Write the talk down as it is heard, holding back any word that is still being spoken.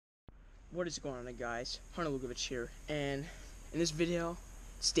What is going on, guys? Hunter Lugovich here, and in this video,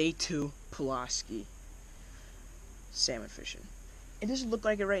 it's day 2 Pulaski salmon fishing. It doesn't look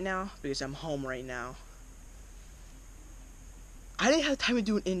like it right now because I'm home right now. I didn't have time to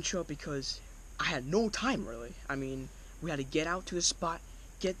do an intro because I had no time really. I mean, we had to get out to the spot,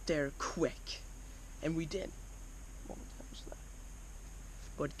 get there quick, and we did.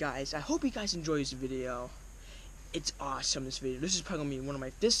 But guys, I hope you guys enjoy this video. It's awesome, this video. This is probably gonna be one of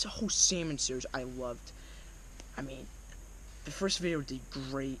my, this whole salmon series I loved. I mean, the first video did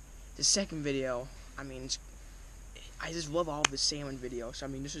great. The second video, I mean, I just love all of the salmon videos. I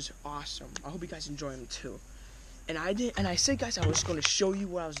mean, this is awesome. I hope you guys enjoy them too. And I said, guys, I was gonna show you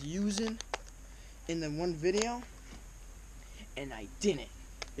what I was using in the one video, and I didn't,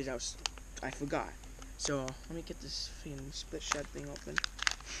 because I forgot. So let me get this split shot thing open.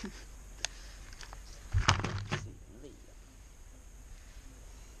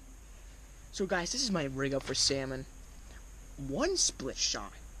 So guys, this is my rig up for salmon. One split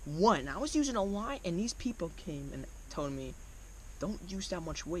shot. One. I was using a lot, and these people came and told me, don't use that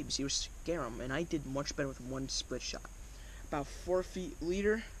much weight because you would scare them. And I did much better with one split shot. About 4 feet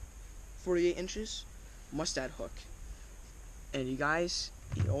leader, 48 inches, mustad hook. And you guys,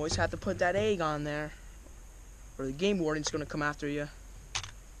 you always have to put that egg on there, or the game warden's gonna come after you.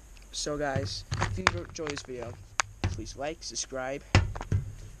 So guys, if you enjoy this video, please like, subscribe.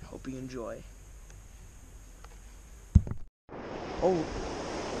 Hope you enjoy. Oh.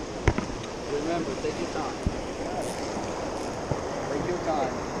 Remember, take your time. Take your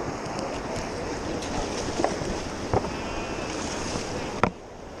time.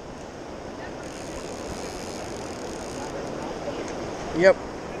 Yep,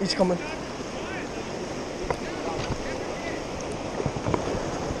 he's coming.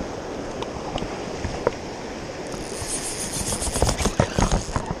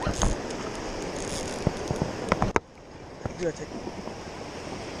 Good.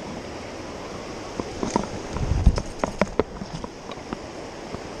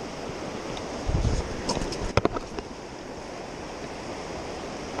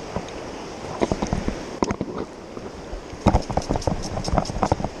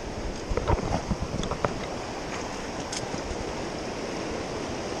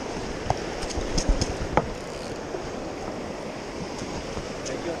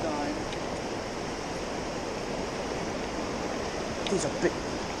 Take your time. He's a big.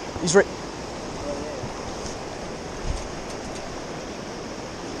 He's right.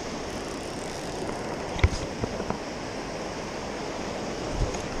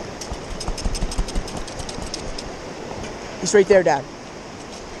 He's right there, Dad.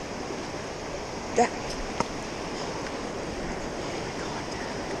 Dad.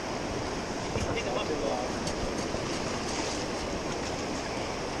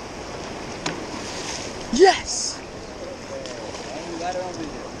 Yes.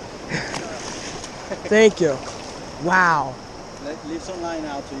 Thank you. Wow. Leave some line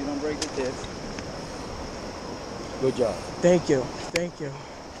out so you don't break the tips. Good job. Thank you. Thank you.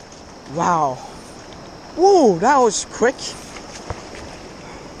 Wow. Whoa, that was quick. That's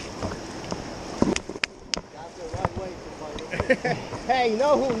the right way to fight it. Hey, you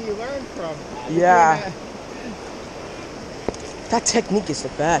know who he learned from? Yeah. That technique is the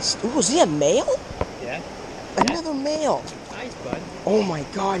best. Ooh, was he a male? Yeah. Another male. Nice, bud. Oh my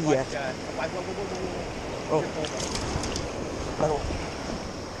God, yeah. Oh. Oh.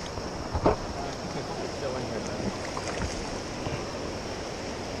 Still in here, bud.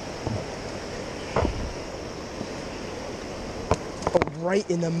 Oh, right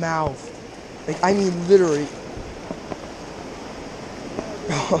in the mouth. Like, I mean, literally.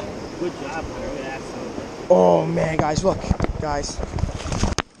 Good job, bud. Look at that. Oh man, guys, look, guys.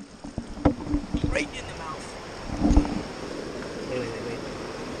 Right in the mouth. Wait.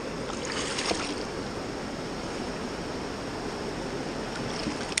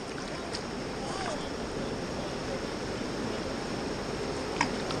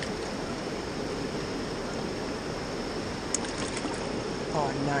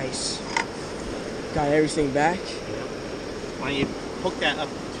 Oh, nice. Got everything back. Why don't you hook that up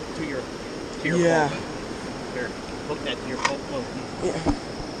to your Yeah. pole? Here, hook that to your pole. Yeah.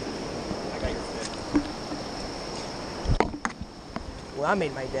 I got your fish. Well, that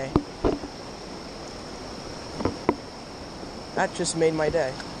made my day. That just made my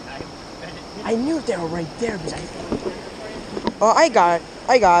day. I knew they were right there because I. Oh, I got it.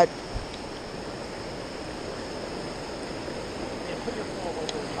 Put your pole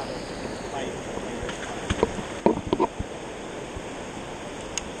over by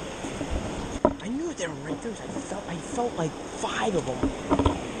I knew they were right there. I felt like 5 of them.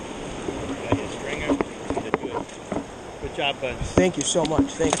 job, bud. Thank you so much.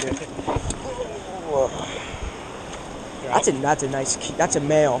 Thank you. That's a nice key. That's a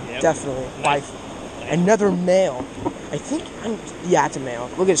male, Yep. definitely. Nice. Another male. I think yeah, it's a male.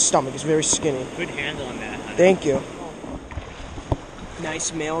 Look at his stomach. It's very skinny. Good handle on that, honey. Thank you.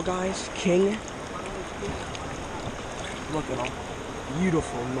 Nice male, guys. King. Look at him.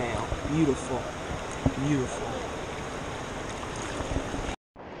 Beautiful male. Beautiful. Beautiful.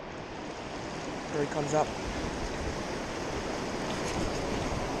 Here he comes up.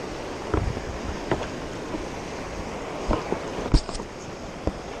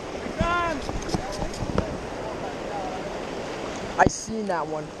 I seen that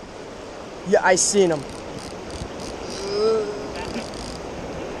one. Yeah, I seen him.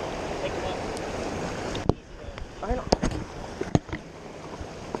 I know.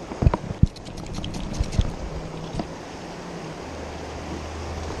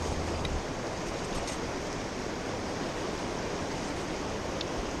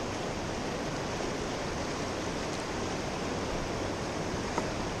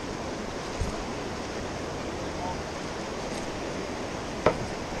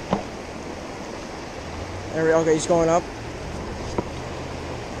 Okay, he's going up.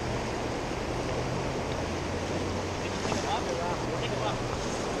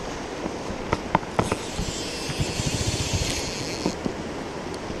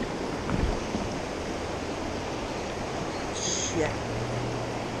 Shit.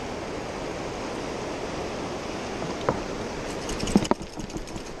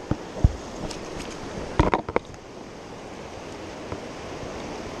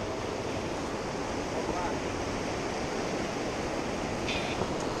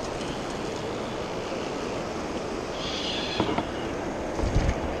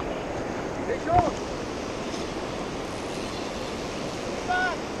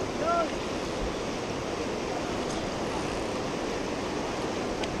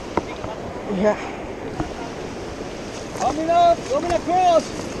 Yeah. Coming across.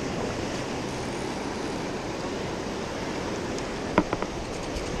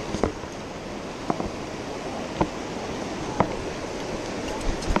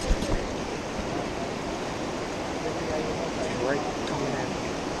 Right coming in.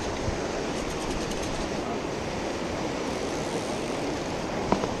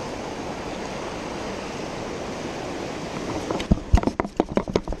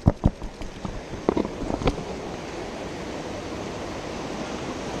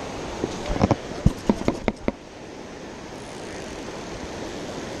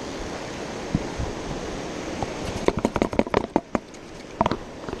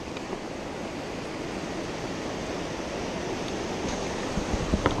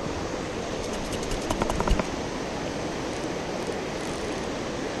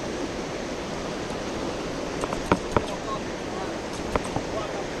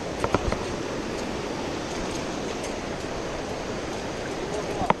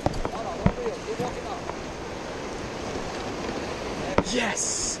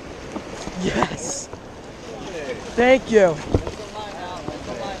 Yes! Yes! Thank you.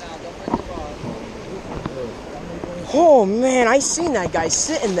 Oh man, I seen that guy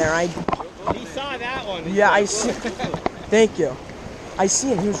sitting there. He saw that one. Yeah, I see. Thank you. I see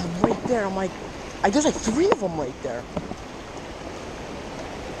him. He was right there. I'm like, there's like 3 of them right there.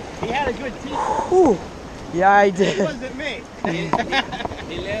 He had a good teeth. Whew. Yeah, I It did. wasn't me.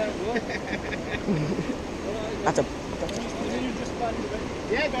 That's a.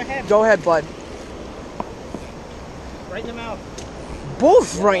 Yeah, go ahead. Go ahead, bud. Right in the mouth.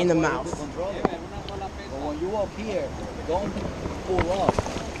 Both right in the mouth. But when you walk here, don't pull up.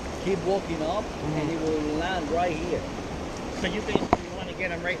 Keep walking up, and he will land right here. So you want to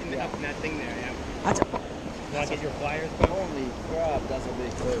get him right in, up in that thing there, yeah? That's a. You want to get your pliers, bud? Holy crap, that's a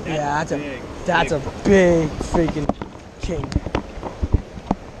big fish. Yeah, big, that's a big freaking king.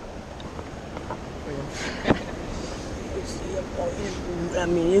 I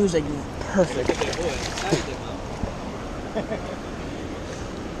mean, it was like perfect.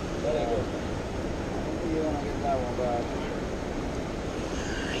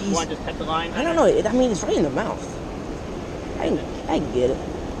 You want to just pet the line? I don't know. I mean, it's right in the mouth. I can get it.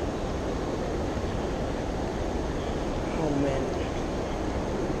 Oh man.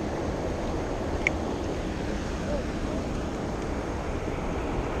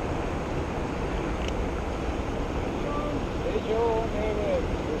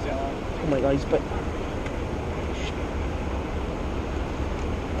 Oh my God, he's but.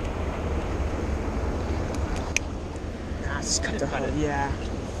 Nah, just cut the cut hole. it. Yeah.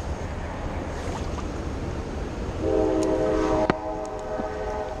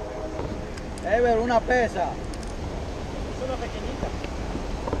 Ever, una pesa.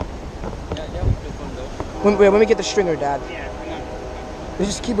 Wait, let me get the stringer, Dad. Yeah, hang on.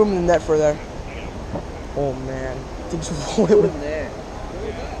 Let's just keep him in the net for there. Oh man, things roll it Put with him there.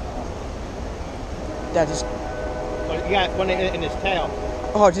 Dad. Just Well, you got one in his tail.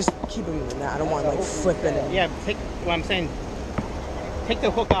 just keep him in the net. I don't want him like flipping and. Yeah, take what I'm saying. Take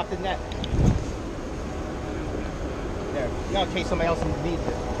the hook off the net. There. No, in case somebody else needs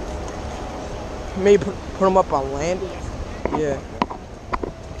it. Maybe put him up on land. Yeah.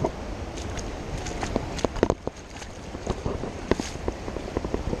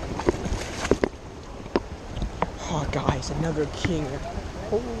 Oh, guys, another king.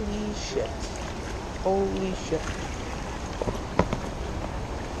 Holy shit. Holy shit.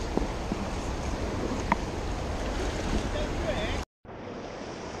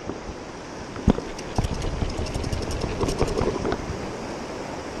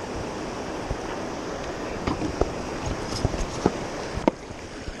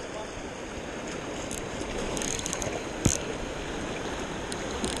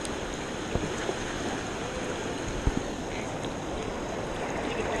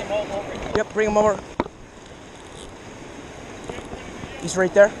 Yep, bring him over. He's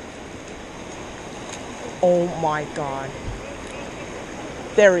right there. Oh my god.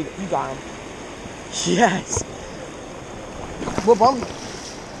 There we go. You got him. Yes. What bum?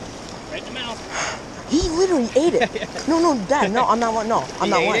 Right in the mouth. He literally ate it. No, Dad. No, I'm not lying. No, I'm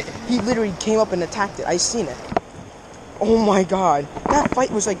not ate lying. it? He literally came up and attacked it. I seen it. Oh my god. That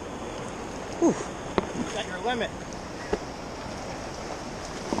fight was like. Whew. Is that your limit?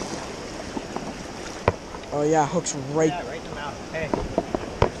 Oh yeah, hook's right. Yeah, right in the mouth. Hey.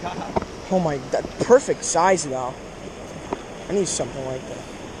 Oh my, that perfect size though. I need something like that.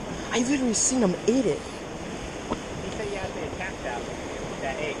 I literally seen him eat it. He said you had to attack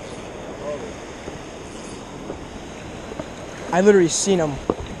that egg. I literally seen him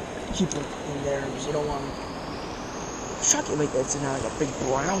keep him in there because you don't want him. Shock it like it's not like a big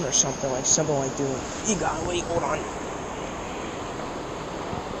brown or something like doing. He got wait, hold on.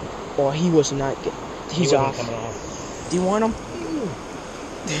 Oh, he was not good. He's off. Coming off. Do you want him?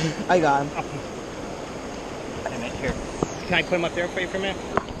 I got him. Wait a minute, here. Can I put him up there for you for a minute?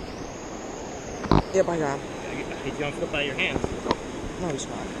 Yep, I got him. He's going to flip out of your hands. No, he's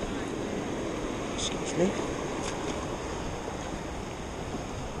not. Excuse me.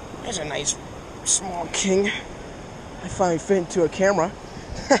 There's a nice small king. I finally fit into a camera.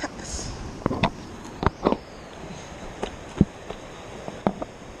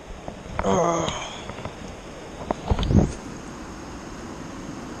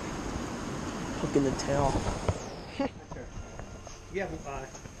 Hook in the tail. You have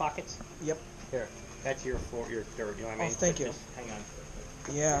pockets? Yep. Here. That's your third. You know what I mean? Oh, thank you. Just hang on.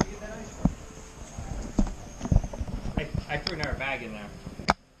 Yeah. I threw another bag in there.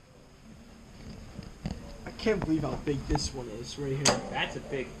 I can't believe how big this one is right here. That's a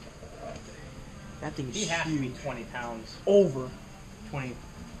big. That thing is He has to be huge. 20 pounds. Over. 20,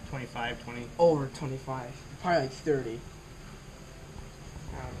 25, 20. Over 25. Probably like 30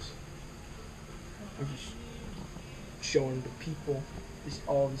 pounds. I'm just showing the people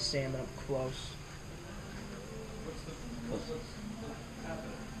all the salmon up close.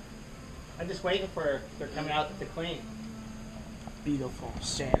 I'm just waiting for they're coming out to clean. Beautiful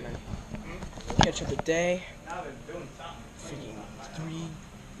salmon. Catch of the day. Now they're doing something. Freaking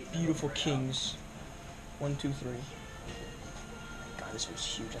 3 beautiful kings. 1, 2, 3. God, this was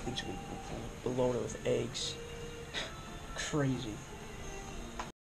huge. I think it's gonna be loaded with eggs. Crazy.